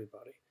jobs for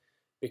everybody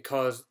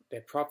because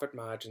their profit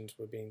margins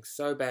were being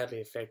so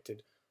badly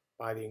affected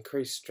by the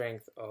increased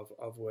strength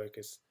of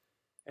workers.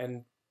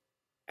 And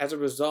as a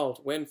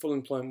result, when full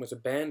employment was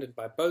abandoned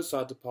by both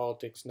sides of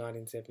politics in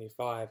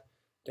 1975,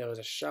 there was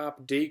a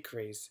sharp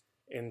decrease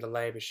in the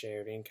labour share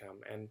of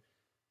income. And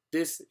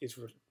this is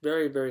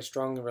very, very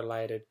strongly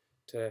related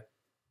to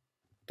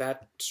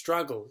that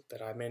struggle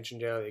that I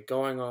mentioned earlier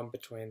going on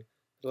between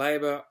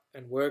labour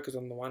and workers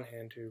on the one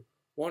hand who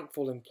want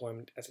full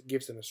employment as it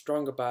gives them a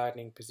stronger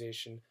bargaining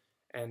position,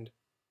 and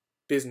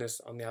business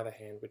on the other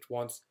hand which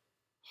wants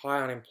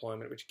high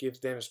unemployment which gives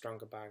them a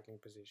stronger bargaining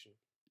position.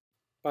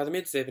 By the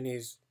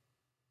mid-70s,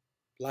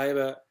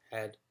 labour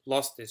had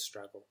lost this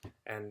struggle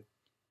and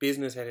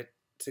business had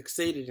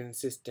succeeded in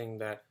insisting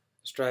that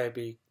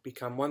Australia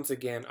become once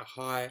again a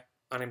high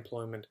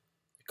unemployment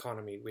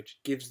economy which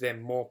gives them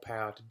more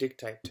power to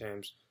dictate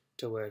terms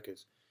to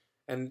workers.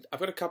 And I've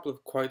got a couple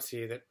of quotes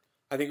here that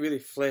I think really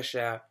flesh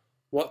out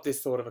what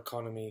this sort of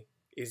economy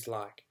is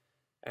like.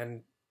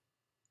 And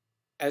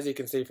as you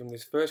can see from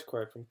this first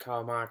quote from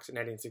Karl Marx in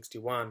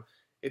 1861,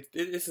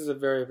 this is a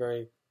very,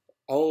 very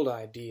old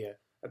idea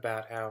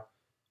about how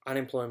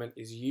unemployment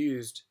is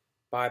used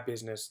by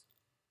business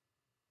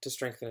to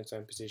strengthen its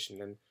own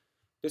position. And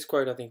this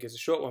quote, I think, is a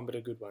short one but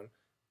a good one.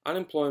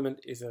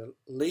 Unemployment is a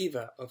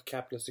lever of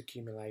capitalist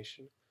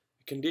accumulation,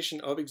 a condition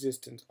of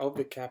existence of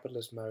the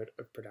capitalist mode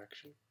of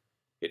production.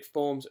 It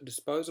forms a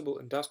disposable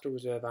industrial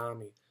reserve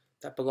army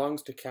that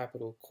belongs to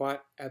capital quite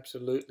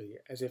absolutely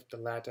as if the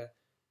latter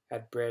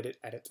had bred it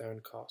at its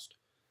own cost.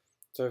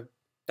 So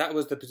that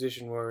was the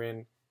position we're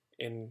in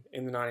the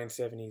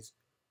 1970s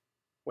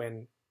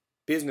when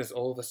business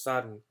all of a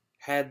sudden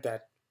had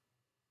that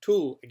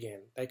tool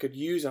again. They could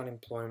use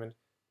unemployment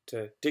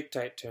to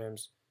dictate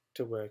terms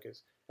to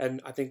workers.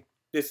 And I think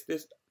this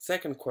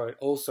second quote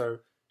also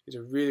is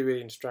a really,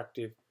 really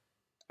instructive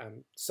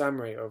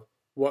summary of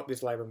what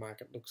this labour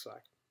market looks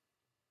like.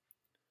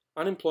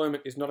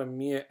 Unemployment is not a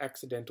mere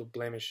accidental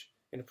blemish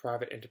in a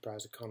private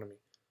enterprise economy.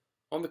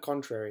 On the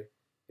contrary,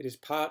 it is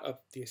part of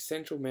the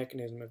essential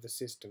mechanism of the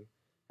system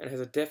and has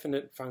a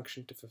definite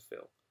function to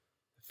fulfill.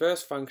 The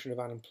first function of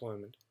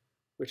unemployment,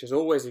 which has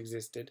always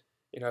existed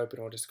in open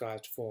or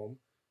disguised form,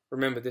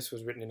 remember this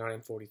was written in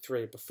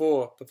 1943,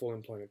 before the full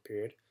employment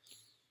period,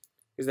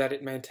 is that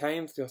it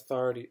maintains the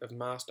authority of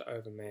master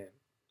over man.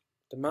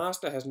 The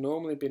master has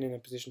normally been in a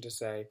position to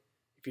say,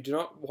 if you do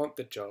not want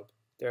the job,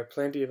 there are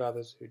plenty of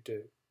others who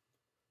do.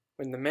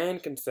 When the man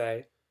can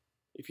say,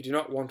 if you do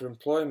not want to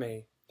employ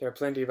me, there are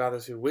plenty of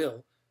others who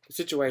will, the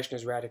situation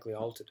is radically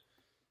altered.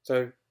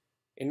 So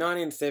in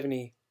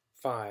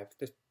 1975,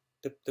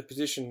 the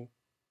position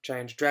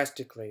changed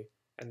drastically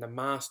and the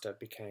master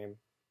became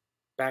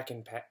back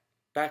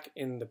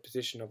in the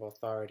position of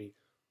authority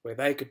where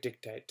they could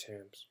dictate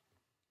terms.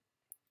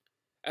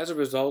 As a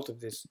result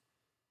of this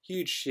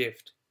huge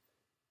shift,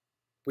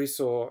 we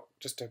saw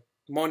just a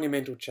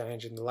monumental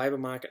change in the labour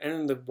market and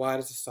in the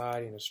wider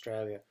society in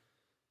Australia.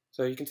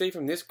 So you can see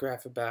from this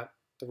graph about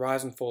the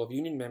rise and fall of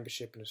union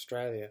membership in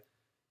Australia,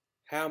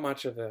 how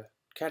much of a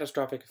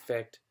catastrophic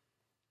effect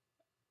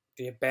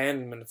the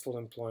abandonment of full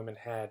employment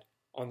had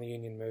on the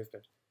union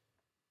movement.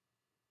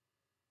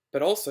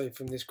 But also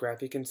from this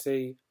graph you can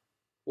see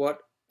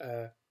what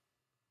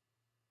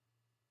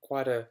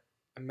quite an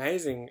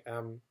amazing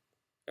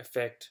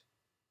effect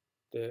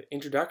the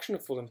introduction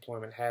of full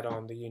employment had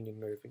on the union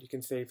movement. You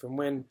can see from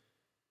when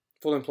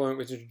full employment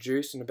was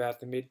introduced in about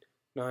the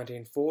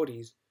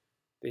mid-1940s,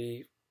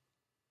 the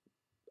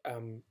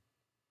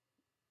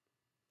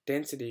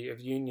density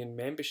of union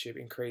membership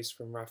increased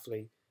from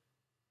roughly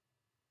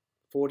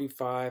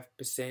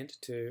 45%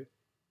 to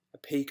a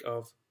peak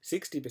of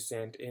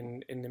 60%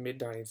 in the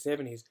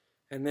mid-1970s.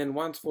 And then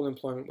once full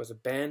employment was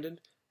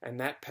abandoned and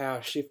that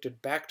power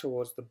shifted back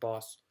towards the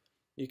boss,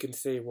 you can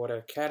see what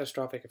a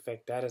catastrophic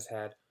effect that has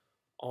had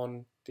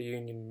on the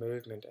union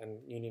movement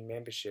and union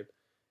membership.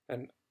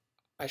 And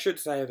I should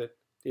say that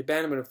the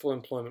abandonment of full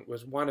employment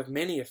was one of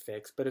many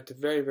effects, but it's a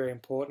very, very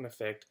important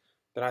effect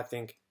that I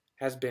think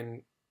has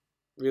been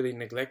really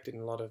neglected in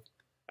a lot of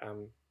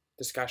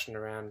discussion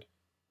around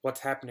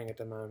what's happening at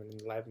the moment in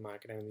the labour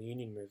market and in the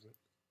union movement.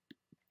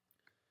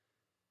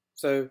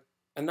 So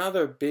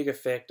another big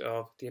effect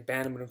of the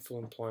abandonment of full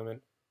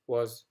employment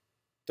was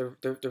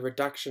the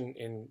reduction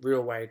in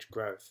real wage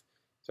growth.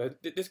 So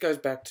this goes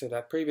back to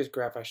that previous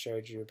graph I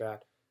showed you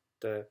about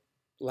the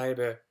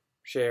labour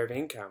share of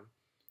income.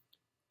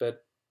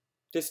 But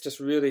this just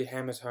really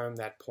hammers home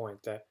that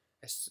point that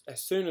as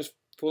soon as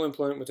full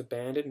employment was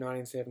abandoned in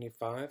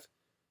 1975,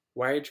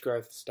 wage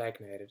growth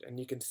stagnated. And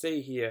you can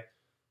see here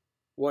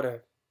what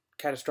a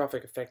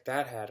catastrophic effect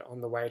that had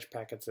on the wage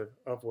packets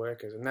of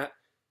workers. And that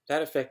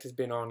effect has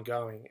been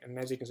ongoing. And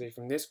as you can see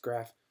from this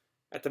graph,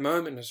 at the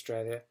moment in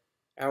Australia,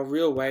 our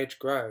real wage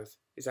growth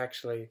is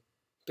actually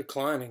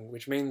declining,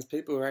 which means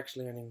people are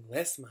actually earning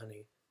less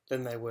money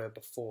than they were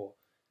before.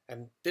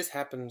 And this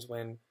happens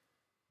when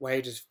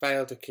wages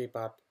fail to keep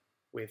up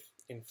with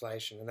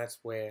inflation, and that's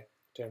where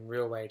the term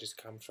real wages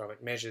comes from.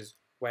 It measures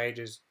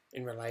wages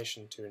in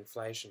relation to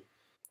inflation.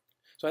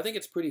 So I think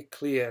it's pretty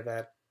clear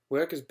that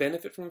workers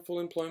benefit from a full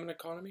employment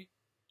economy.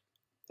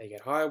 They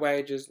get higher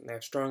wages and they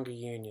have stronger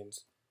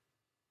unions.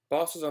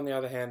 Bosses, on the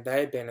other hand,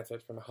 they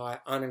benefit from a high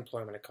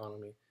unemployment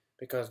economy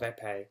because they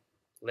pay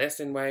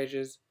less in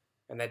wages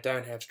and they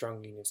don't have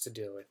strong unions to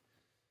deal with.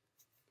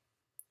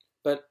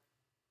 But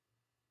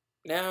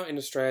now in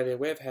Australia,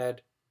 we've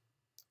had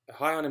a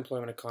high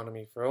unemployment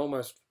economy for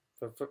almost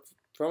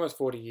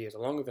 40 years,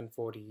 or longer than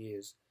 40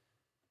 years.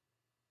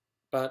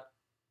 But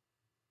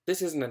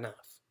this isn't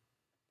enough.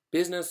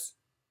 Business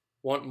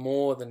want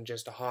more than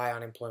just a high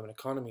unemployment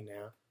economy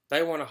now.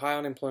 They want a high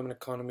unemployment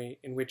economy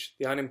in which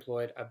the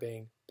unemployed are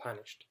being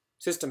punished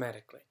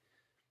systematically.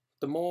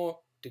 The more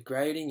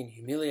degrading and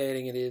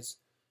humiliating it is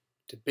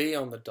to be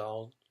on the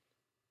dole,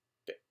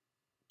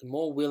 the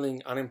more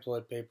willing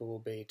unemployed people will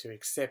be to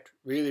accept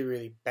really,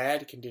 really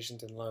bad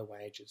conditions and low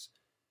wages.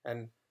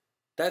 And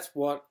that's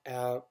what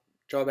our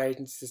job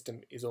agency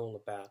system is all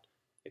about.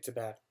 It's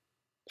about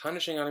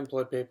punishing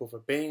unemployed people for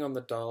being on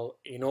the dole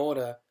in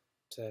order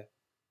to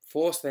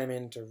force them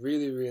into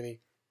really,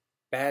 really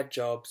bad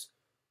jobs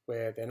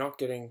where they're not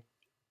getting...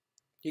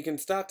 You can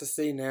start to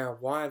see now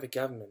why the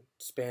government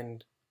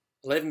spend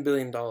 $11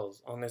 billion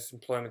on this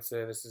employment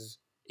services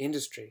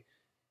industry.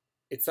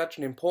 It's such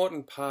an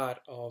important part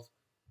of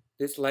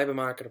this labour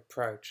market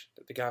approach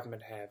that the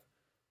government have,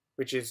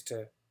 which is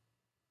to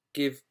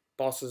give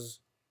bosses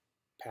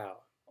power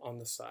on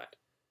the side.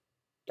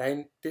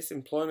 This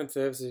employment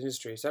services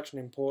industry is such an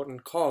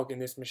important cog in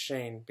this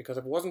machine because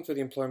if it wasn't for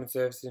the employment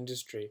services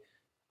industry,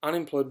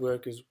 unemployed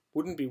workers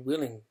wouldn't be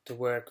willing to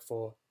work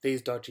for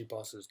these dodgy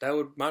bosses. They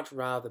would much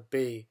rather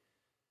be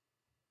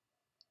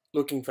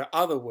looking for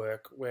other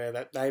work where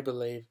that they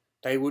believe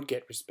they would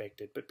get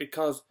respected. But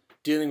because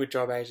dealing with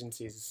job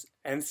agencies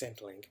and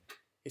Centrelink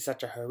is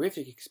such a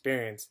horrific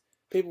experience,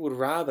 people would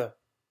rather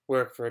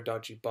work for a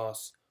dodgy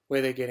boss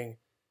where they're getting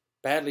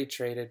badly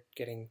treated,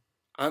 getting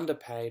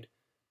underpaid,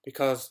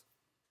 because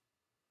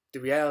the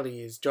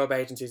reality is job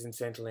agencies and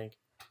Centrelink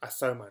are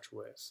so much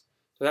worse.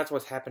 So that's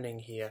what's happening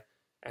here,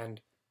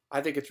 and I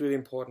think it's really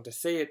important to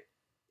see it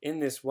in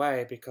this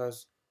way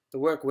because the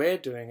work we're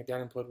doing at the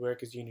Unemployed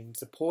Workers Union,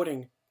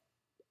 supporting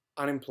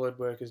unemployed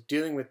workers,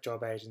 dealing with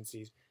job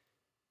agencies,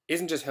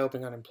 isn't just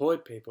helping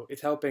unemployed people,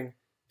 it's helping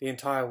the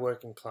entire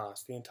working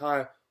class. The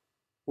entire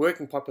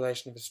working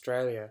population of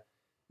Australia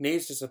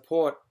needs to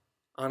support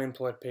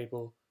unemployed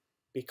people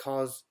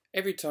because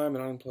every time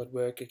an unemployed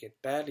worker gets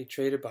badly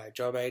treated by a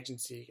job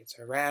agency, gets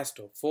harassed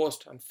or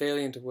forced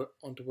unfairly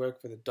onto work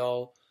for the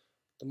dole,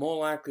 the more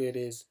likely it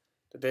is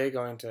that they're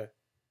going to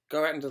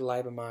go out into the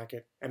labour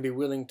market and be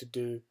willing to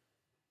do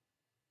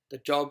the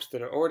jobs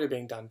that are already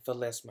being done for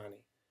less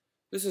money.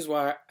 This is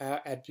why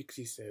our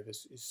advocacy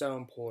service is so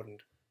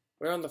important.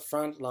 We're on the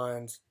front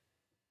lines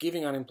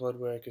giving unemployed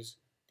workers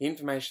the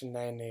information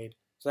they need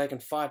so they can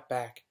fight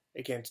back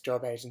against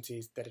job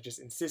agencies that are just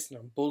insisting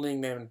on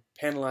bullying them and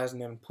penalising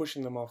them and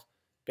pushing them off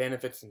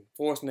benefits and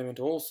forcing them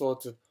into all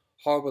sorts of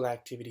horrible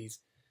activities.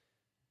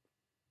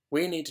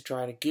 We need to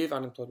try to give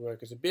unemployed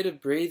workers a bit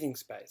of breathing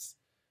space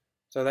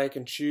so they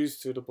can choose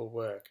suitable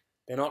work.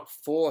 They're not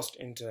forced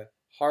into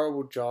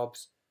horrible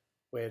jobs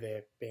where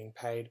they're being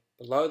paid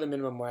below the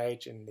minimum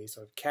wage in these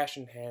sort of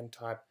cash-in-hand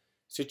type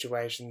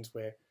situations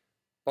where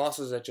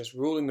bosses are just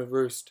ruling the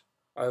roost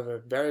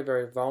over very,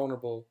 very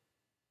vulnerable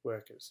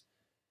workers.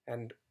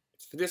 And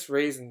it's for this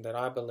reason that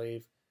I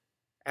believe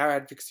our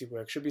advocacy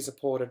work should be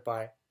supported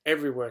by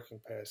every working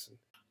person,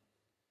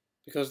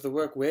 because the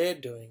work we're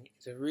doing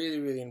is a really,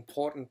 really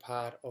important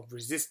part of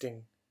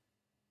resisting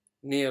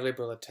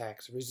neoliberal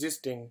attacks,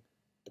 resisting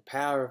the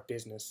power of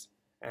business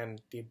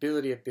and the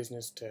ability of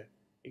business to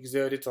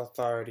exert its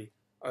authority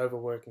over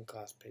working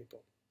class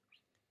people.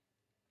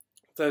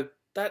 So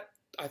that,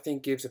 I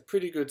think, gives a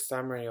pretty good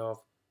summary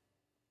of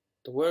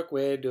the work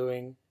we're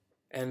doing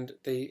and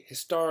the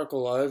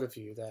historical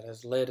overview that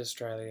has led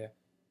Australia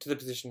to the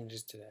position it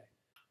is today.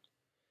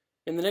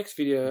 In the next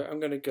video, I'm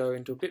going to go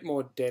into a bit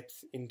more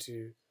depth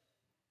into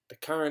the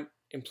current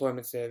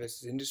employment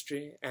services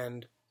industry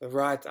and the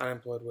rights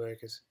unemployed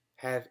workers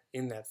have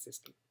in that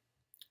system.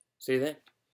 See you then.